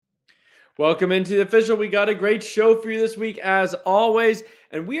Welcome into the official. We got a great show for you this week, as always,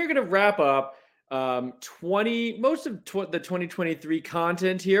 and we are going to wrap up most of the 2023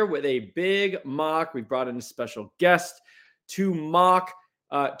 content here with a big mock. We brought in a special guest to mock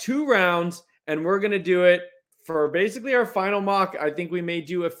 2 rounds, and we're going to do it for basically our final mock. I think we may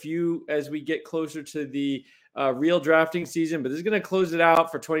do a few as we get closer to the real drafting season, but this is going to close it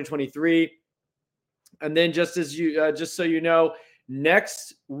out for 2023. And then just so you know,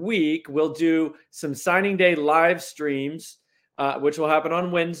 next week we'll do some signing day live streams, which will happen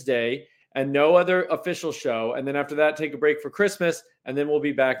on Wednesday, and no other official show. And then after that, take a break for Christmas, and then we'll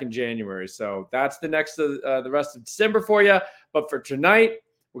be back in January. So that's the rest of December for you. But for tonight,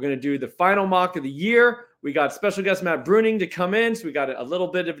 we're going to do the final mock of the year. We got special guest Matt Bruning to come in, so we got a little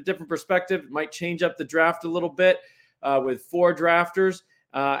bit of a different perspective. It might change up the draft a little bit with 4 drafters.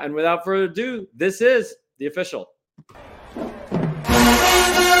 And without further ado, this is the official.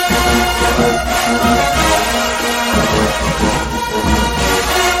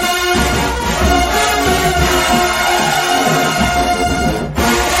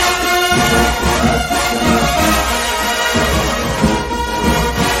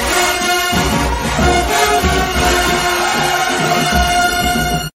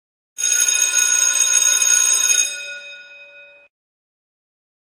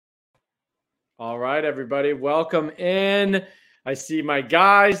 All right, everybody, welcome in. I see my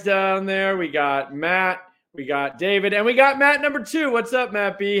guys down there. We got Matt, we got David, and we got Matt number 2. What's up,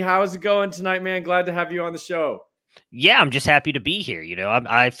 Matt B? How's it going tonight, man? Glad to have you on the show. Yeah, I'm just happy to be here. You know,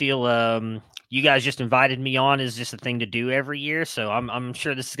 I feel you guys just invited me on is just a thing to do every year, so I'm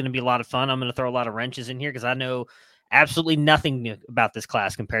sure this is going to be a lot of fun. I'm going to throw a lot of wrenches in here because I know absolutely nothing about this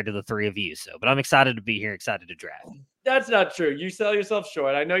class compared to the 3 of you. So, but I'm excited to be here, excited to draft. That's not true. You sell yourself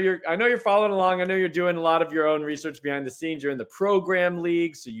short. I know you're following along. I know you're doing a lot of your own research behind the scenes. You're in the program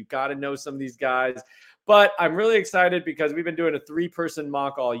league, so you got to know some of these guys. But I'm really excited because we've been doing a 3-person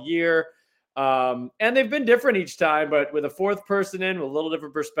mock all year. And they've been different each time, but with a 4th person in with a little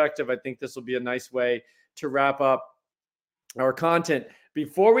different perspective, I think this will be a nice way to wrap up our content.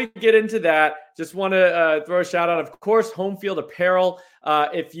 Before we get into that, just want to throw a shout out, of course, Home Field Apparel.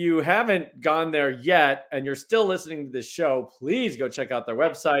 If you haven't gone there yet and you're still listening to this show, please go check out their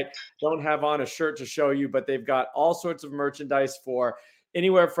website. Don't have on a shirt to show you, but they've got all sorts of merchandise for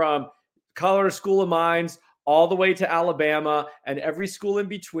anywhere from Colorado School of Mines all the way to Alabama and every school in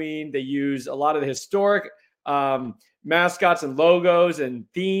between. They use a lot of the historic mascots and logos and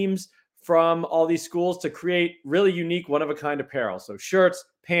themes from all these schools to create really unique, one-of-a-kind apparel. So shirts,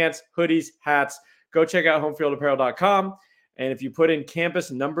 pants, hoodies, hats. Go check out homefieldapparel.com. And if you put in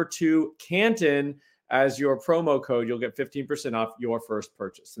campus number 2 Canton as your promo code, you'll get 15% off your first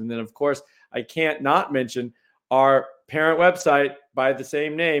purchase. And then, of course, I can't not mention our parent website by the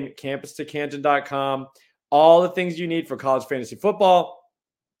same name, campustocanton.com. All the things you need for college fantasy football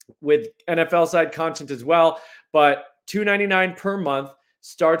with NFL side content as well. But $2.99 per month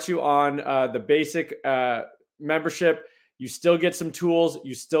starts you on the basic membership. You still get some tools.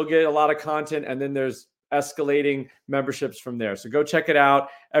 You still get a lot of content. And then there's escalating memberships from there. So go check it out.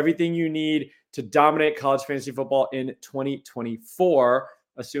 Everything you need to dominate college fantasy football in 2024,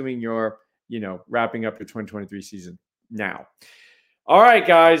 assuming you're, wrapping up your 2023 season now. All right,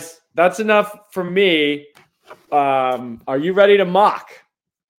 guys, that's enough for me. Are you ready to mock?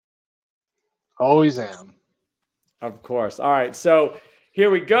 Always am. Of course. All right. So here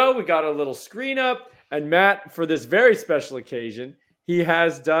we go. We got a little screen up, and Matt, for this very special occasion, he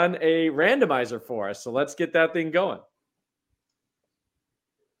has done a randomizer for us. So let's get that thing going.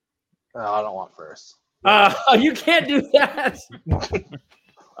 I don't want first. You can't do that.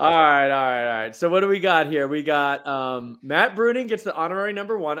 All right. So what do we got here? We got Matt Bruning gets the honorary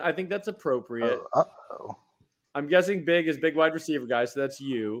number 1. I think that's appropriate. Uh-oh. I'm guessing Big is big wide receiver guy, so that's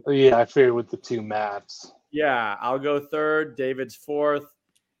you. Yeah, I figured with the 2 Matts. Yeah, I'll go 3rd. David's 4th.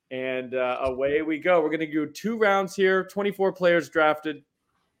 And away we go. We're going to do 2 rounds here, 24 players drafted.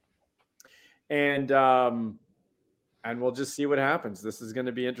 And we'll just see what happens. This is going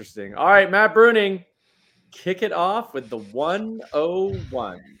to be interesting. All right, Matt Bruning, kick it off with the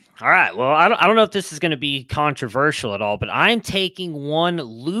 101. All right. Well, I don't know if this is going to be controversial at all, but I'm taking one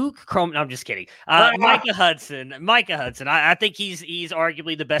Luke Crum. No, I'm just kidding. Micah Hudson. I think he's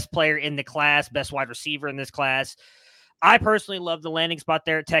arguably the best player in the class, best wide receiver in this class. I personally love the landing spot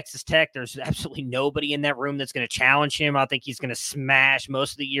there at Texas Tech. There's absolutely nobody in that room that's going to challenge him. I think he's going to smash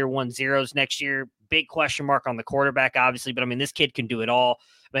most of the year 1-0s next year. Big question mark on the quarterback, obviously, but I mean, this kid can do it all.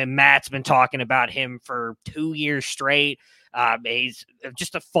 I mean, Matt's been talking about him for 2 years straight. He's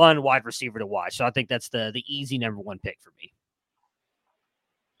just a fun wide receiver to watch. So I think that's the easy number 1 pick for me.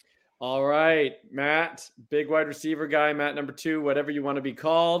 All right, Matt, big wide receiver guy, Matt number 2, whatever you want to be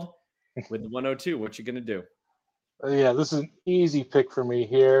called, with the 102. What you gonna do? Yeah, this is an easy pick for me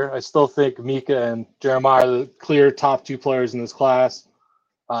here. I still think Mika and Jeremiah are the clear top 2 players in this class.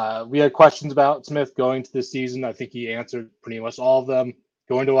 We had questions about Smith going to this season. I think he answered pretty much all of them.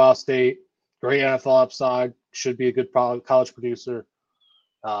 Going to Ohio State, great NFL upside, should be a good college producer.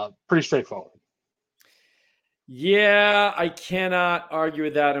 Pretty straightforward. Yeah, I cannot argue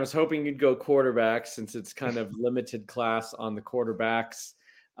with that. I was hoping you'd go quarterback since it's kind of limited class on the quarterbacks.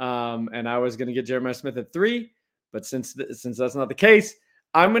 And I was going to get Jeremiah Smith at 3, but since that's not the case,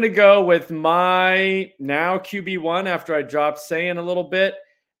 I'm going to go with my now QB1 after I dropped Sayin a little bit.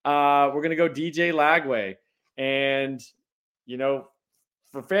 We're going to go DJ Lagway. And,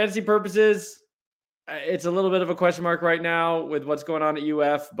 for fantasy purposes, it's a little bit of a question mark right now with what's going on at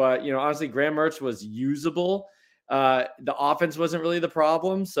UF. But, honestly, Graham Mertz was usable. The offense wasn't really the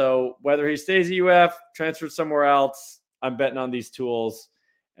problem. So whether he stays at UF, transfers somewhere else, I'm betting on these tools.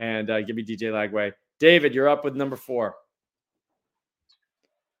 And give me DJ Lagway. David, you're up with number 4.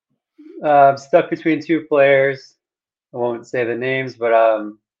 I'm stuck between 2 players. I won't say the names, but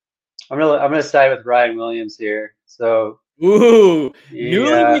I'm gonna side with Ryan Williams here. So Ooh,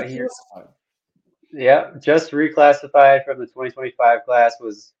 yeah, just reclassified from the 2025 class.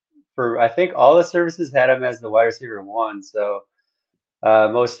 Was for, I think all the services had him as the wide receiver 1. So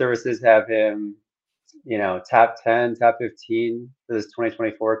most services have him, top 10, top 15 for this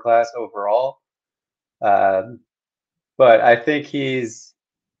 2024 class overall. But I think he's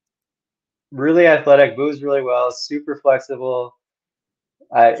really athletic, moves really well, super flexible.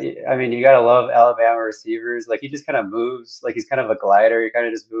 I mean, you gotta love Alabama receivers. Like, he just kind of moves like he's kind of a glider. He kind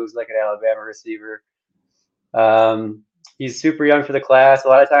of just moves like an Alabama receiver. He's super young for the class. A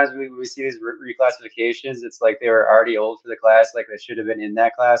lot of times we see these reclassifications, it's like they were already old for the class, like they should have been in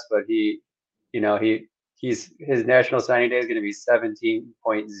that class. But his national signing day is going to be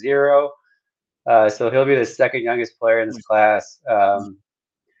 17.0. So he'll be the second youngest player in this class,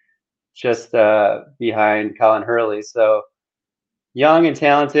 just behind Colin Hurley. So young and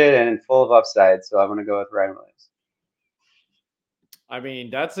talented and full of upside. So I'm going to go with Ryan Williams. I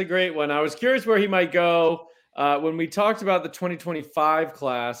mean, that's a great one. I was curious where he might go. When we talked about the 2025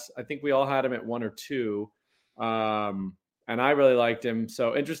 class, I think we all had him at 1 or 2. And I really liked him.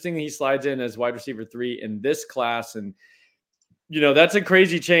 So interesting he slides in as wide receiver 3 in this class. And, that's a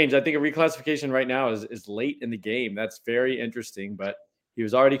crazy change. I think a reclassification right now is late in the game. That's very interesting. But he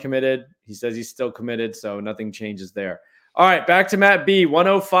was already committed. He says he's still committed, so nothing changes there. All right, back to Matt B,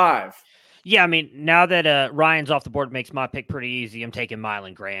 105. Yeah, I mean, now that Ryan's off the board, it makes my pick pretty easy. I'm taking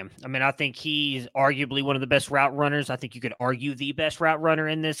Mylan Graham. I mean, I think he's arguably one of the best route runners. I think you could argue the best route runner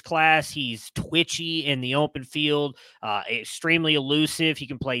in this class. He's twitchy in the open field, extremely elusive. He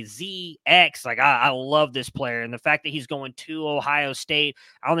can play Z, X. Like, I love this player. And the fact that he's going to Ohio State,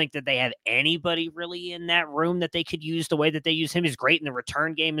 I don't think that they have anybody really in that room that they could use the way that they use him. He's great in the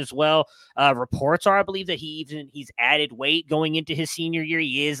return game as well. Reports are, I believe, that he's added weight going into his senior year.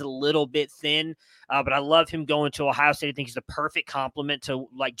 He is a little bit thin, but I love him going to Ohio State. I think he's the perfect complement to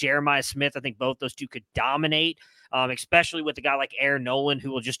like Jeremiah Smith. I think both those two could dominate, especially with a guy like Aaron Nolan who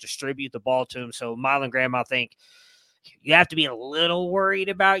will just distribute the ball to him. So Mylan Graham, I think you have to be a little worried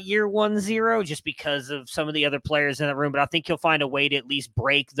about year 1-0 just because of some of the other players in the room, but I think he'll find a way to at least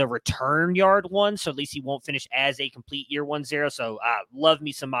break the return yard 1. So at least he won't finish as a complete year 1-0. So love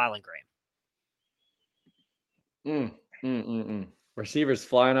me some Mylan Graham. Receivers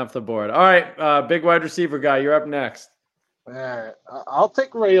flying off the board. All right, big wide receiver guy, you're up next. All right, I'll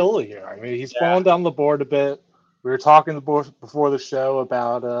take Raiola here. I mean, he's fallen down the board a bit. We were talking before the show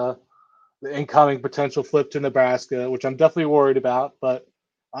about the incoming potential flip to Nebraska, which I'm definitely worried about, but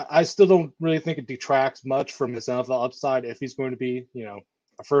I still don't really think it detracts much from his NFL upside if he's going to be,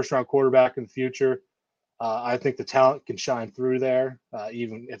 a first-round quarterback in the future. I think the talent can shine through there,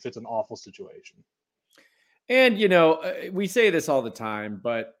 even if it's an awful situation. And, we say this all the time,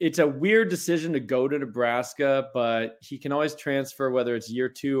 but it's a weird decision to go to Nebraska, but he can always transfer, whether it's year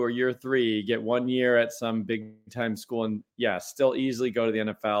 2 or year 3, get 1 year at some big time school and still easily go to the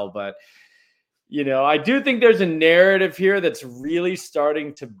NFL. But, I do think there's a narrative here that's really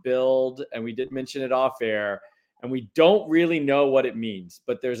starting to build, and we did mention it off air, and we don't really know what it means,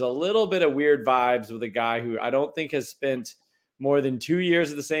 but there's a little bit of weird vibes with a guy who I don't think has spent more than 2 years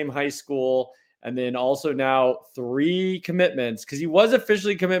at the same high school. And then also now 3 commitments, because he was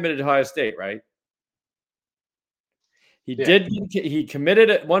officially committed to Ohio State, right? He committed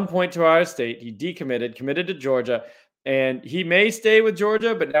at one point to Ohio State. He decommitted, committed to Georgia, and he may stay with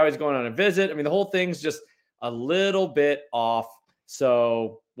Georgia, but now he's going on a visit. I mean, the whole thing's just a little bit off.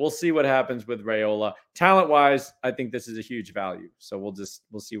 So we'll see what happens with Raiola. Talent-wise, I think this is a huge value. So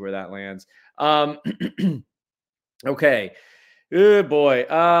we'll see where that lands. Okay. Good boy.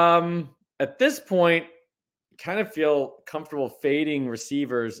 At this point, kind of feel comfortable fading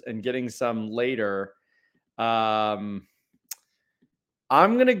receivers and getting some later. I'm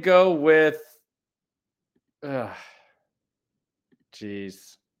gonna go with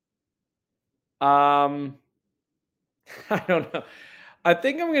geez. I don't know. I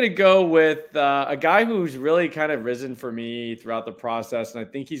think I'm going to go with a guy who's really kind of risen for me throughout the process, and I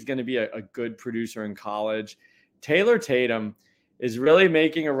think he's going to be a good producer in college. Taylor Tatum is really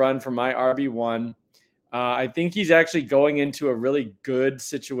making a run for my RB1. I think he's actually going into a really good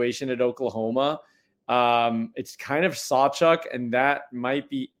situation at Oklahoma. It's kind of Sawchuk, and that might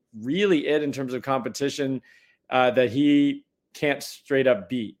be really it in terms of competition that he can't straight up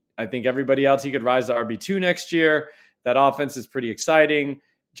beat. I think everybody else, he could rise to RB2 next year. That offense is pretty exciting.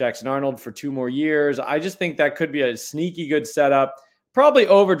 Jackson Arnold for 2 more years. I just think that could be a sneaky good setup. Probably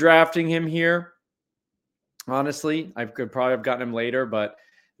overdrafting him here. Honestly, I could probably have gotten him later, but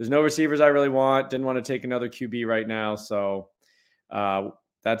there's no receivers I really want. Didn't want to take another QB right now. So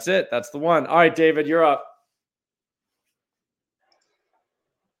that's it. That's the one. All right, David, you're up.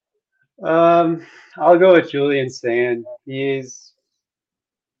 I'll go with Julian Sand.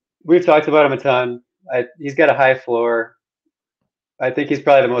 We've talked about him a ton. He's got a high floor. I think he's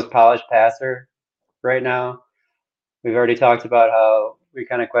probably the most polished passer right now. We've already talked about how we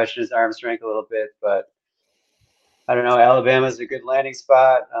kind of question his arm strength a little bit, but I don't know. Alabama's a good landing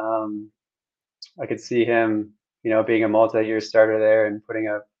spot. I could see him, being a multi-year starter there and putting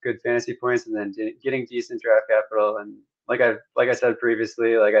up good fantasy points and then getting decent draft capital. And like I said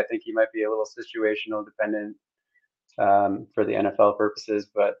previously, I think he might be a little situational dependent for the NFL purposes,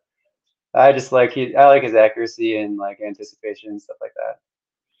 but I like his accuracy and anticipation and stuff like that.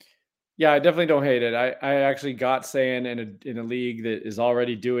 Yeah, I definitely don't hate it. I actually got Sand in a league that is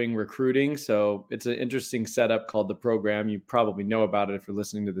already doing recruiting, so it's an interesting setup called The Program. You probably know about it if you're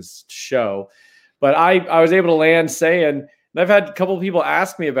listening to this show. But I was able to land Sand, and I've had a couple of people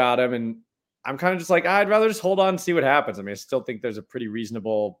ask me about him, and I'm kind of just like, I'd rather just hold on and see what happens. I mean, I still think there's a pretty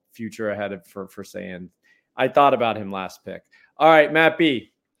reasonable future ahead for Sand. I thought about him last pick. All right, Matt B.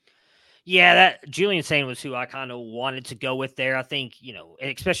 Yeah, that Julian Sand was who I kind of wanted to go with there. I think,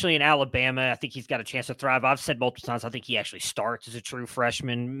 especially in Alabama, I think he's got a chance to thrive. I've said multiple times, I think he actually starts as a true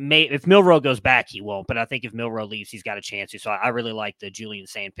freshman. If Milroe goes back, he won't. But I think if Milroe leaves, he's got a chance to. So I really like the Julian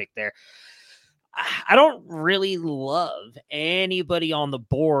Sand pick there. I don't really love anybody on the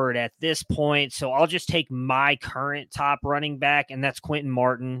board at this point, so I'll just take my current top running back, and that's Quentin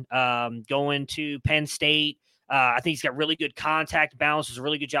Martin, going to Penn State. I think he's got really good contact balance, does a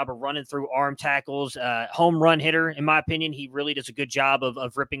really good job of running through arm tackles, home run hitter, in my opinion. He really does a good job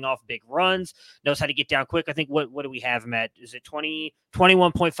of ripping off big runs, knows how to get down quick. I think what do we have him at? Is it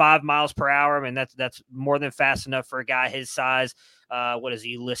 21.5 miles per hour? I mean, that's more than fast enough for a guy his size. What is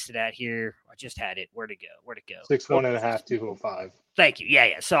he listed at here? I just had it. Where'd it go? 6'1.5", 205. Thank you.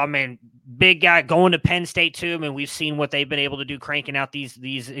 Yeah. So, I mean, big guy going to Penn State too. I mean, we've seen what they've been able to do cranking out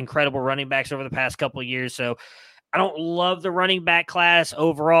these incredible running backs over the past couple of years. So I don't love the running back class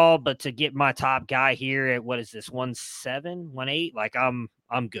overall, but to get my top guy here at what is this, 1.7, 1.8?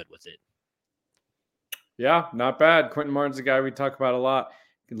 I'm good with it. Yeah, not bad. Quentin Martin's a guy we talk about a lot.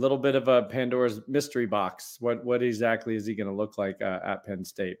 A little bit of a Pandora's mystery box. What exactly is he going to look like at Penn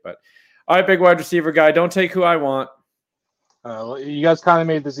State? But all right, big wide receiver guy. Don't take who I want. You guys kind of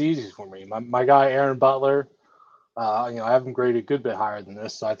made this easy for me. My guy, Aaron Butler, I have him graded a good bit higher than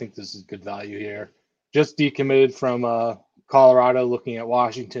this, so I think this is good value here. Just decommitted from Colorado, looking at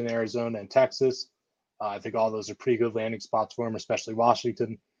Washington, Arizona, and Texas. I think all those are pretty good landing spots for him, especially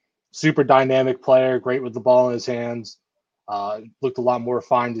Washington. Super dynamic player, great with the ball in his hands. Looked a lot more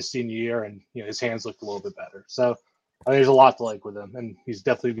refined his senior year, and his hands looked a little bit better. So I think there's a lot to like with him, and he's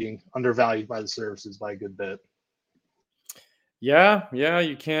definitely being undervalued by the services by a good bit. Yeah,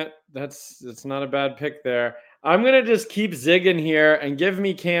 you can't. That's not a bad pick there. I'm gonna just keep zigging here and give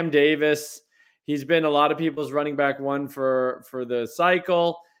me Cam Davis. He's been a lot of people's running back one for the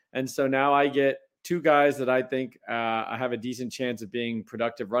cycle, and so now I get 2 guys that I think I have a decent chance of being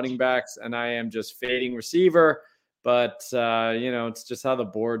productive running backs, and I am just fading receiver. But it's just how the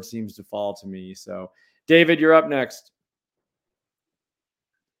board seems to fall to me. So, David, you're up next.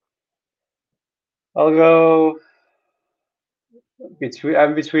 I'll go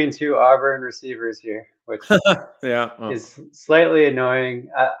I'm between 2 Auburn receivers here, which is slightly annoying.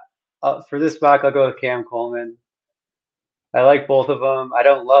 For this mock, I'll go with Cam Coleman. I like both of them. I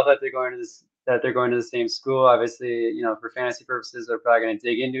don't love that they're going to that they're going to the same school. Obviously, for fantasy purposes, they're probably going to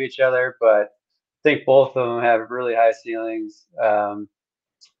dig into each other, but I think both of them have really high ceilings.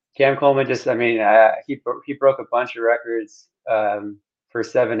 Cam Coleman he broke a bunch of records for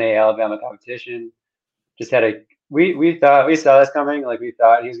 7A Alabama competition. Just had we saw this coming. Like, we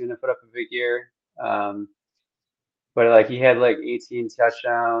thought he was going to put up a big year. But like, he had like 18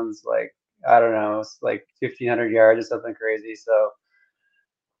 touchdowns, like, I don't know, it's like 1,500 yards or something crazy. So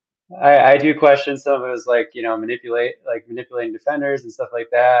I do question some of his, like, manipulating defenders and stuff like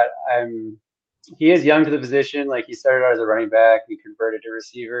that. He is young to the position. Like, he started out as a running back, he converted to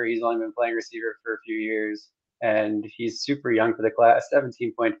receiver. He's only been playing receiver for a few years, and he's super young for the class,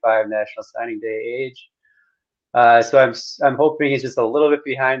 17.5 National Signing Day age. So I'm hoping he's just a little bit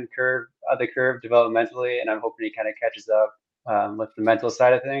behind the curve developmentally, and I'm hoping he kind of catches up with the mental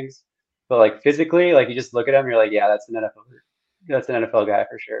side of things. But like, physically, like, you just look at him, you're like, yeah, that's an NFL guy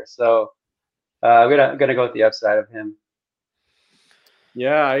for sure. So I'm gonna go with the upside of him.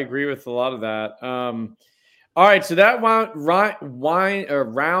 Yeah, I agree with a lot of that. All right, so that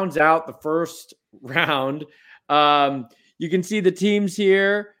rounds out the first round. You can see the teams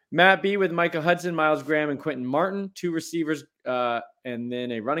here. Matt B with Micah Hudson, Miles Graham, and Quentin Martin. 2 receivers, and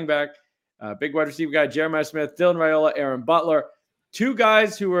then a running back. Big wide receiver guy, Jeremiah Smith, Dylan Raiola, Aaron Butler. 2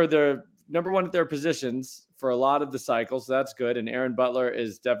 guys who are the number 1 at their positions for a lot of the cycles. So that's good. And Aaron Butler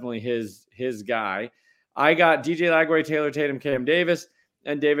is definitely his guy. I got DJ Lagway, Taylor Tatum, Cam Davis,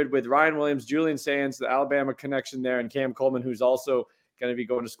 and David with Ryan Williams, Julian Sands, the Alabama connection there, and Cam Coleman, who's also going to be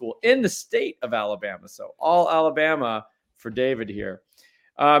going to school in the state of Alabama. So all Alabama for David here.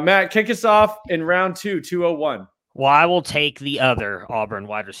 Matt, kick us off in round 2, 201. Well, I will take the other Auburn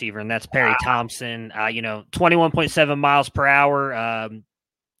wide receiver, and that's Perry Thompson. 21.7 miles per hour.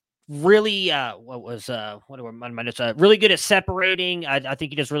 Really, really good at separating. I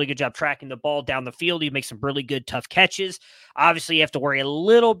think he does a really good job tracking the ball down the field. He makes some really good, tough catches. Obviously, you have to worry a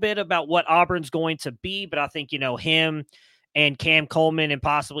little bit about what Auburn's going to be, but I think, him and Cam Coleman and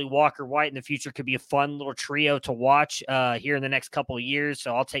possibly Walker White in the future could be a fun little trio to watch here in the next couple of years.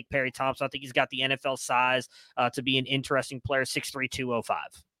 So I'll take Perry Thompson. I think he's got the NFL size to be an interesting player, 6'3", 205.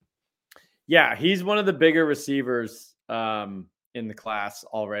 Yeah, he's one of the bigger receivers in the class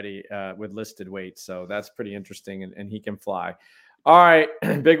already with listed weight. So that's pretty interesting, and he can fly. All right,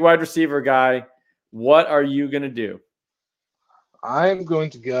 big wide receiver guy, what are you going to do? I'm going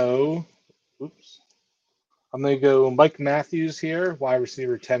to go Mike Matthews here, wide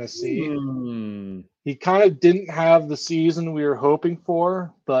receiver, Tennessee. He kind of didn't have the season we were hoping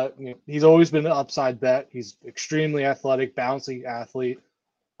for, but he's always been an upside bet. He's extremely athletic, bouncy athlete.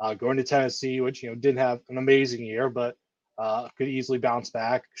 Going to Tennessee, which didn't have an amazing year, but could easily bounce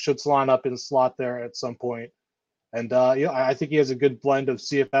back. Should line up in the slot there at some point. And I think he has a good blend of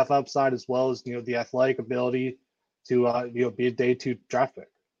CFF upside as well as the athletic ability to be a day 2 draft pick.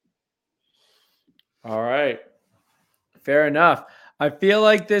 All right. Fair enough. I feel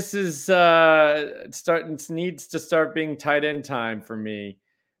like this is needs to start being tight end time for me.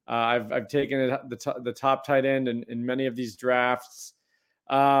 I've taken the top tight end in many of these drafts.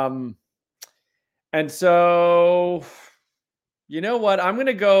 And so, you know what? I'm going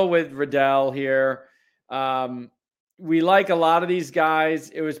to go with Riddell here. We like a lot of these guys.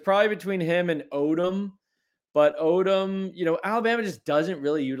 It was probably between him and Odom. But Odom, Alabama just doesn't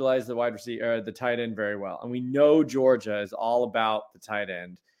really utilize the wide receiver, the tight end very well. And we know Georgia is all about the tight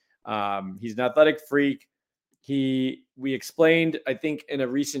end. He's an athletic freak. We explained, I think, in a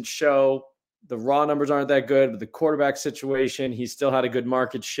recent show, the raw numbers aren't that good, but the quarterback situation, he still had a good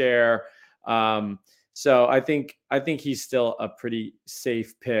market share. So I think he's still a pretty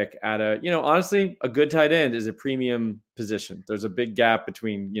safe pick at honestly, a good tight end is a premium position. There's a big gap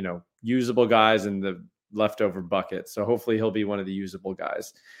between, usable guys and the leftover bucket. So hopefully he'll be one of the usable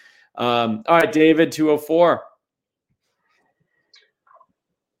guys. All right, David, 204.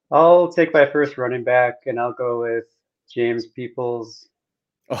 I'll take my first running back, and I'll go with James Peoples.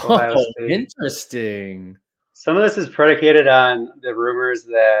 Oh, interesting. Some of this is predicated on the rumors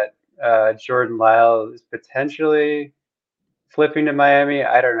that Jordan Lyle is potentially flipping to Miami.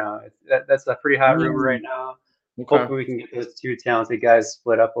 I don't know. That's a pretty hot rumor right now. Okay. Hopefully we can get those 2 talented guys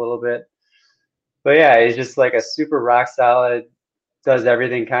split up a little bit. But yeah, he's just like a super rock solid, does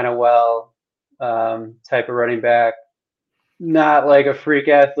everything kind of well type of running back. Not like a freak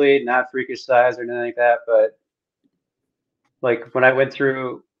athlete, not freakish size or anything like that. But like when I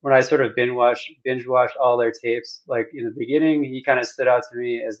sort of binge watched all their tapes, like in the beginning, he kind of stood out to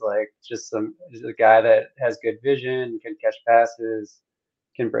me as like just a guy that has good vision, can catch passes,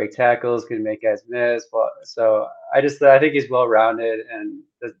 can break tackles, can make guys miss. So I think he's well rounded, and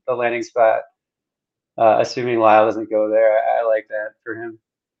the landing spot assuming Lyle doesn't go there. I like that for him.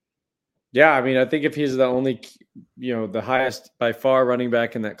 Yeah, I mean, I think if he's the only, the highest by far running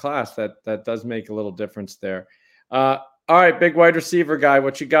back in that class, that does make a little difference there. All right, big wide receiver guy,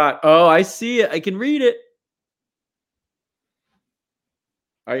 what you got? Oh, I see it. I can read it.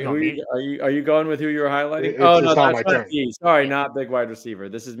 Are you going with who you were highlighting? It's not my that's Matt turn. P. Sorry, not big wide receiver.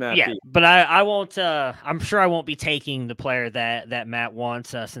 This is Matt P. But I won't. I'm sure I won't be taking the player that Matt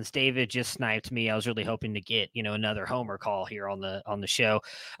wants. Since David just sniped me, I was really hoping to get another homer call here on the show.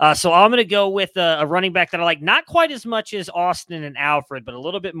 So I'm going to go with a running back that I like, not quite as much as Austin and Alfred, but a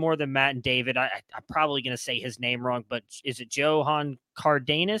little bit more than Matt and David. I'm probably going to say his name wrong, but is it Johan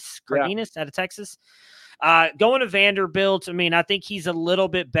Cardenas out of Texas? Going to Vanderbilt, I mean, I think he's a little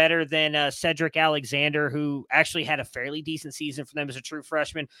bit better than Cedric Alexander, who actually had a fairly decent season for them as a true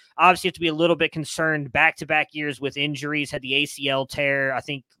freshman. Obviously, you have to be a little bit concerned back-to-back years with injuries, had the ACL tear, I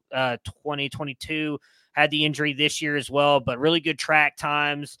think 2022, had the injury this year as well, but really good track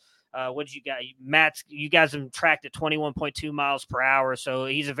times. What did you guys, Matt? You guys have tracked at 21.2 miles per hour. So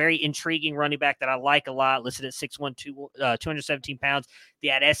he's a very intriguing running back that I like a lot. Listed at 6'1", 217 pounds.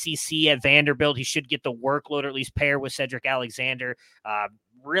 At SEC at Vanderbilt, he should get the workload, or at least pair with Cedric Alexander.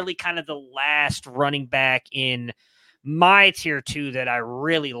 Really kind of the last running back in my tier 2 that I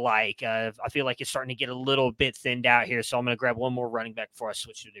really like. I feel like it's starting to get a little bit thinned out here. So I'm going to grab one more running back before I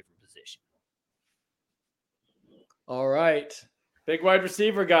switch to a different position. All right. Big wide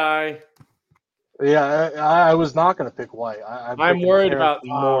receiver guy. Yeah, I was not going to pick White. I'm worried about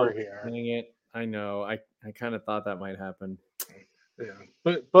more here. Dang it. I know. I kind of thought that might happen. Yeah,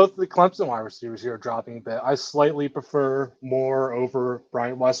 but both the Clemson wide receivers here are dropping a bit. I slightly prefer Moore over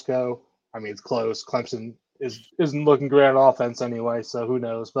Bryant Wesco. I mean, it's close. Clemson isn't looking great on offense anyway, so who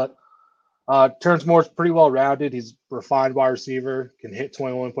knows? But Terrence Moore's pretty well rounded. He's a refined wide receiver, can hit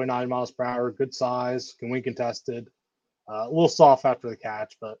 21.9 miles per hour, good size, can win contested. A little soft after the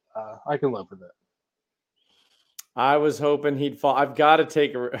catch, but I can live with it. I was hoping he'd fall. I've got to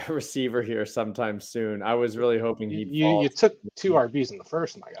take a receiver here sometime soon. I was really hoping he'd fall. You took 2 RBs in the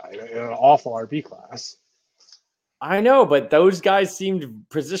first, my guy, in an awful RB class. I know, but those guys seemed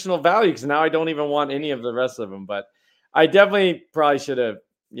positional value because now I don't even want any of the rest of them. But I definitely probably should have.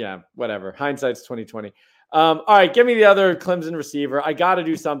 Yeah, whatever. Hindsight's 2020. All right, give me the other Clemson receiver. I got to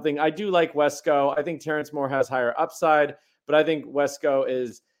do something. I do like Wesco. I think Terrence Moore has higher upside, but I think Wesco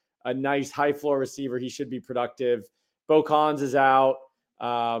is a nice high floor receiver. He should be productive. Bo Collins is out,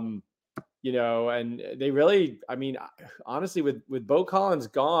 and they really, I mean, honestly, with Bo Collins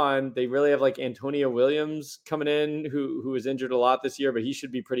gone, they really have like Antonio Williams coming in, who was injured a lot this year, but he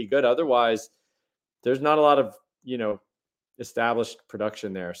should be pretty good. Otherwise, there's not a lot of, established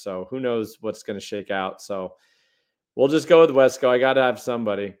production there. So who knows what's going to shake out. So we'll just go with Wesco. I got to have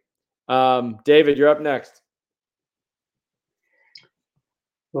somebody. David, you're up next.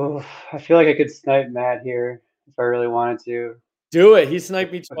 Oh, I feel like I could snipe Matt here if I really wanted to. Do it. He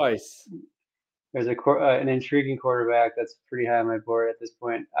sniped me twice. There's an intriguing quarterback that's pretty high on my board at this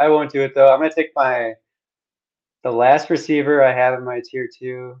point. I won't do it though. I'm going to take the last receiver I have in my tier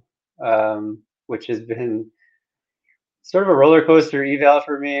 2, which has been sort of a roller coaster eval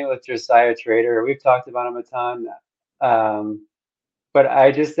for me with Josiah Trader. We've talked about him a ton. But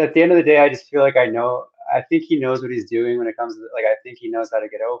at the end of the day, I just feel like I think he knows what he's doing when it comes to, I think he knows how to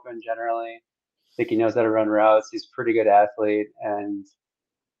get open generally. I think he knows how to run routes. He's a pretty good athlete. And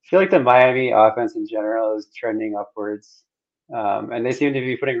I feel like the Miami offense in general is trending upwards. And they seem to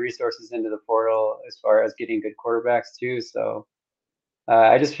be putting resources into the portal as far as getting good quarterbacks too. So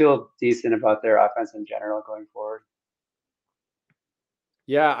I just feel decent about their offense in general going forward.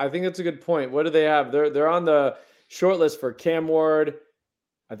 Yeah, I think that's a good point. What do they have? They're on the short list for Cam Ward.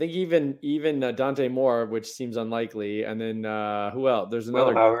 I think even Dante Moore, which seems unlikely. And then who else? There's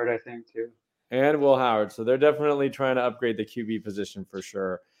another Will Howard, I think, too. And Will Howard. So they're definitely trying to upgrade the QB position for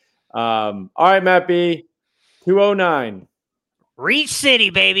sure. All right, Matt B. 209. Reach City,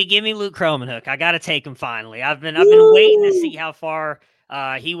 baby. Give me Luke Kromenhoek. I got to take him finally. I've been waiting to see how far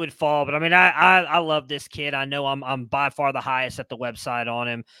he would fall. But I mean, I love this kid. I know I'm by far the highest at the website on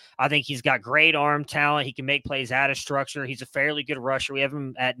him. I think he's got great arm talent. He can make plays out of structure. He's a fairly good rusher. We have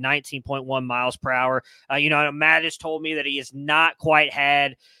him at 19.1 miles per hour. Matt has told me that he has not quite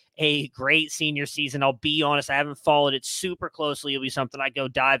had a great senior season. I'll be honest, I haven't followed it super closely. It'll be something I go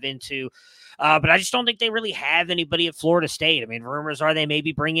dive into. But I just don't think they really have anybody at Florida State. I mean, rumors are they may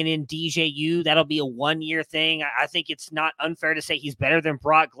be bringing in DJU. That'll be a 1-year thing. I think it's not unfair to say he's better than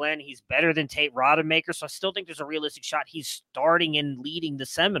Brock Glenn. He's better than Tate Rodemaker. So I still think there's a realistic shot he's starting and leading the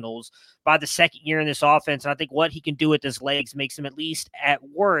Seminoles by the second year in this offense. And I think what he can do with his legs makes him, at least at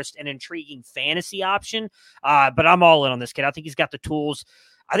worst, an intriguing fantasy option. But I'm all in on this kid. I think he's got the tools.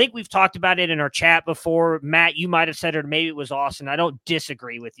 I think we've talked about it in our chat before. Matt, you might have said it, or maybe it was Austin. I don't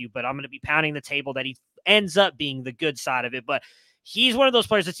disagree with you, but I'm going to be pounding the table that he ends up being the good side of it. But he's one of those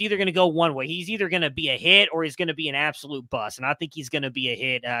players that's either going to go one way. He's either going to be a hit or he's going to be an absolute bust. And I think he's going to be a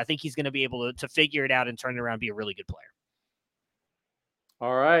hit. I think he's going to be able to figure it out and turn it around and be a really good player.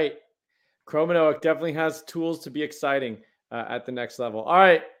 All right. Kromanoic definitely has tools to be exciting at the next level. All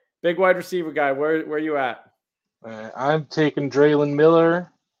right. Big wide receiver guy. Where are you at? I'm taking Draylon Miller.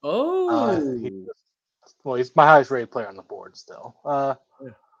 Oh, he's my highest rated player on the board still.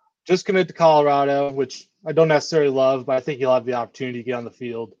 Just committed to Colorado, which I don't necessarily love, but I think he'll have the opportunity to get on the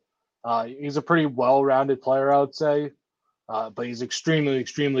field. He's a pretty well-rounded player, I would say, but he's extremely,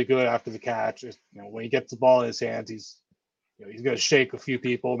 extremely good after the catch. When he gets the ball in his hands, he's going to shake a few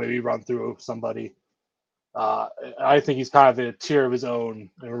people, maybe run through somebody. I think he's kind of in a tier of his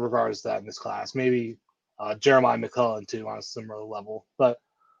own in regards to that in this class. Maybe Jeremiah McCullough too on a similar level, but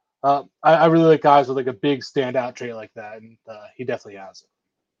I really like guys with like a big standout trait like that, and he definitely has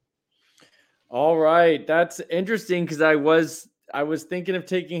it. All right, that's interesting because I was thinking of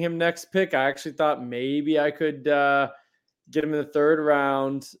taking him next pick. I actually thought maybe I could get him in the third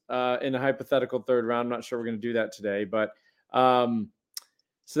round, in a hypothetical third round. I'm not sure we're going to do that today, but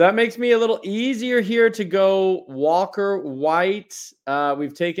so that makes me a little easier here to go Walker White.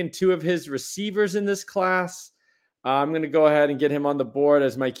 We've taken 2 of his receivers in this class. I'm going to go ahead and get him on the board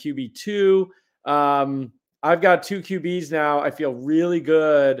as my QB2. I've got 2 QBs now. I feel really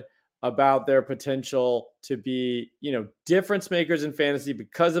good about their potential to be, difference makers in fantasy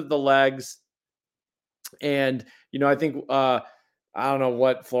because of the legs. And, I think, I don't know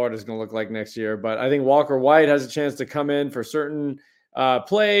what Florida's going to look like next year, but I think Walker White has a chance to come in for certain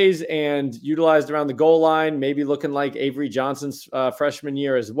plays and utilized around the goal line, maybe looking like Avery Johnson's freshman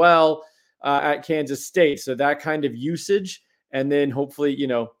year as well at Kansas State. So that kind of usage, and then hopefully,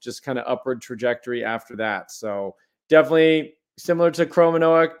 just kind of upward trajectory after that. So definitely similar to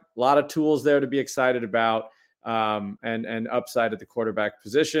Kromanoic, a lot of tools there to be excited about, and upside at the quarterback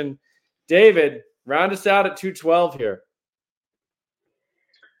position. David, round us out at 212 here.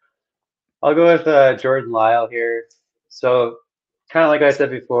 I'll go with Jordan Lyle here. So kind of like I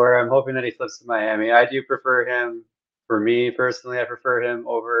said before, I'm hoping that he flips to Miami. I do prefer him. For me personally, I prefer him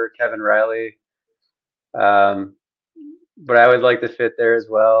over Kevin Riley. But I would like the fit there as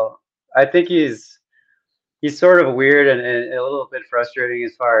well. I think he's sort of weird and a little bit frustrating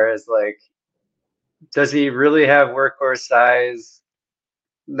as far as like, does he really have workhorse size?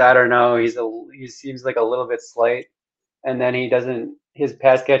 I don't know. He seems like a little bit slight, and then his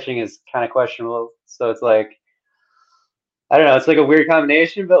pass catching is kind of questionable. So it's like, I don't know. It's like a weird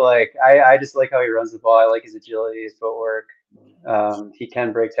combination, but like I just like how he runs the ball. I like his agility, his footwork. He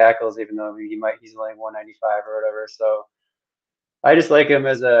can break tackles, even though he's only 195 or whatever. So I just like him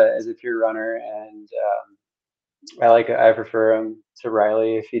as a pure runner, and I prefer him to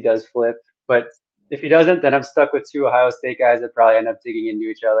Riley if he does flip. But if he doesn't, then I'm stuck with 2 Ohio State guys that probably end up digging into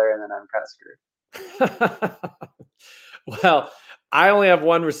each other, and then I'm kind of screwed. Well, I only have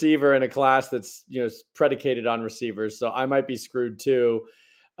 1 receiver in a class that's predicated on receivers, so I might be screwed too.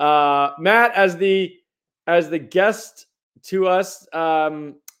 Matt, as the guest to us,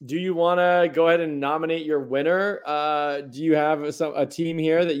 do you want to go ahead and nominate your winner? Do you have a team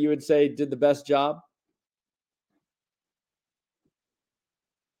here that you would say did the best job?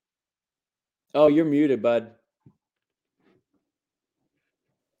 Oh, you're muted, bud.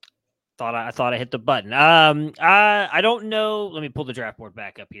 I thought I hit the button. I don't know. Let me pull the draft board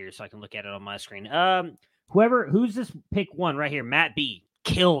back up here so I can look at it on my screen. Who's this pick 1 right here? Matt B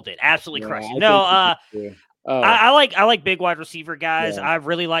killed it. Absolutely crushed it. No, I like big wide receiver guys. Yeah. I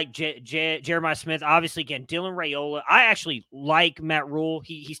really like Jeremiah Smith. Obviously, again, Dylan Raiola. I actually like Matt Rule.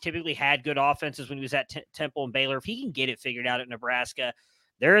 He's typically had good offenses when he was at Temple and Baylor. If he can get it figured out at Nebraska,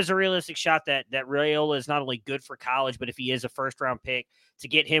 there is a realistic shot that Raiola is not only good for college, but if he is a first-round pick, to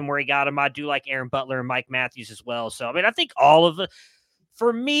get him where he got him. I do like Aaron Butler and Mike Matthews as well. So, I mean, I think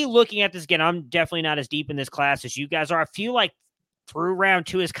for me, looking at this again, I'm definitely not as deep in this class as you guys are. I feel like through round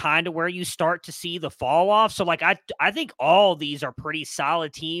 2 is kind of where you start to see the fall off. So, like, I think all these are pretty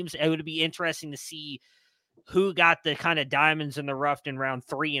solid teams. It would be interesting to see who got the kind of diamonds in the rough in round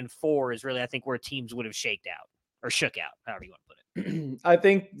 3 and 4 is really, I think, where teams would have shook out, however you want to put it. I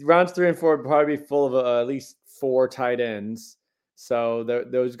think rounds 3 and 4 would probably be full of at least 4 tight ends. So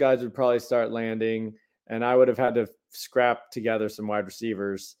those guys would probably start landing, and I would have had to scrap together some wide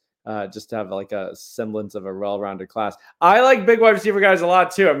receivers just to have like a semblance of a well-rounded class. I like big wide receiver guys a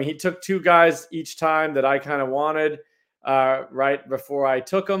lot too. I mean, he took 2 guys each time that I kind of wanted right before I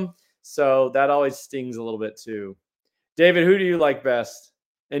took them. So that always stings a little bit too. David, who do you like best?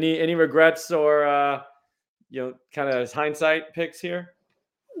 Any regrets or kind of hindsight picks here?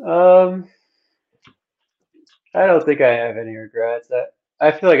 I don't think I have any regrets.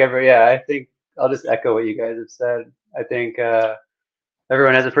 I feel like I think I'll just echo what you guys have said. I think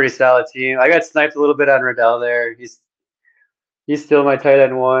everyone has a pretty solid team. I got sniped a little bit on Riddell there. He's still my tight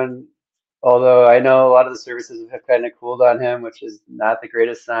end 1, although I know a lot of the services have kind of cooled on him, which is not the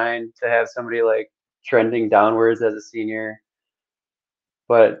greatest sign to have somebody like trending downwards as a senior.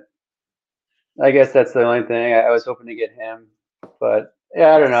 But I guess that's the only thing. I was hoping to get him, but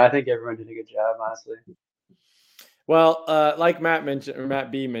yeah, I don't know. I think everyone did a good job, honestly. Well, like Matt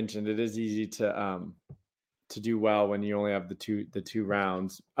B mentioned, it is easy to do well when you only have the two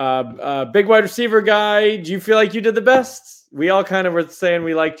rounds. Big wide receiver guy, do you feel like you did the best? We all kind of were saying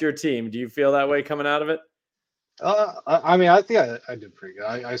we liked your team. Do you feel that way coming out of it? I mean, I think I did pretty good.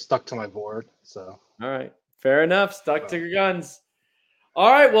 I stuck to my board, so. All right, fair enough. Stuck to your guns. All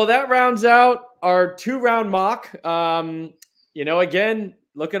right, well, that rounds out our 2-round mock. Again,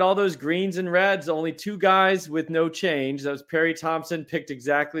 look at all those greens and reds. Only 2 guys with no change. That was Perry Thompson picked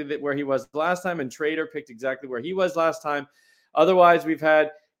exactly where he was last time, and Trader picked exactly where he was last time. Otherwise, we've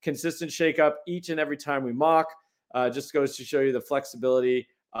had consistent shakeup each and every time we mock. Just goes to show you the flexibility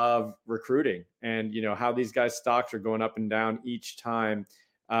of recruiting and how these guys' stocks are going up and down each time.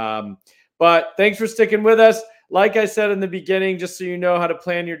 But thanks for sticking with us. Like I said in the beginning, just so you know how to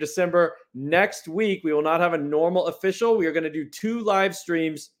plan your December, next week we will not have a normal official. We are going to do 2 live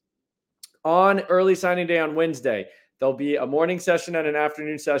streams on early signing day on Wednesday. There'll be a morning session and an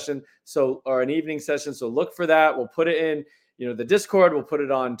afternoon session, or an evening session. So look for that. We'll put it in, the Discord. We'll put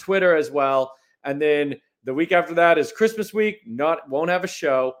it on Twitter as well. And then the week after that is Christmas week. Won't have a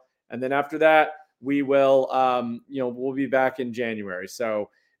show. And then after that, we will, we'll be back in January. So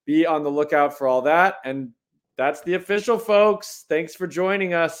be on the lookout for all that. And that's the official, folks. Thanks for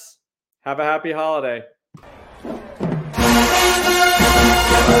joining us. Have a happy holiday.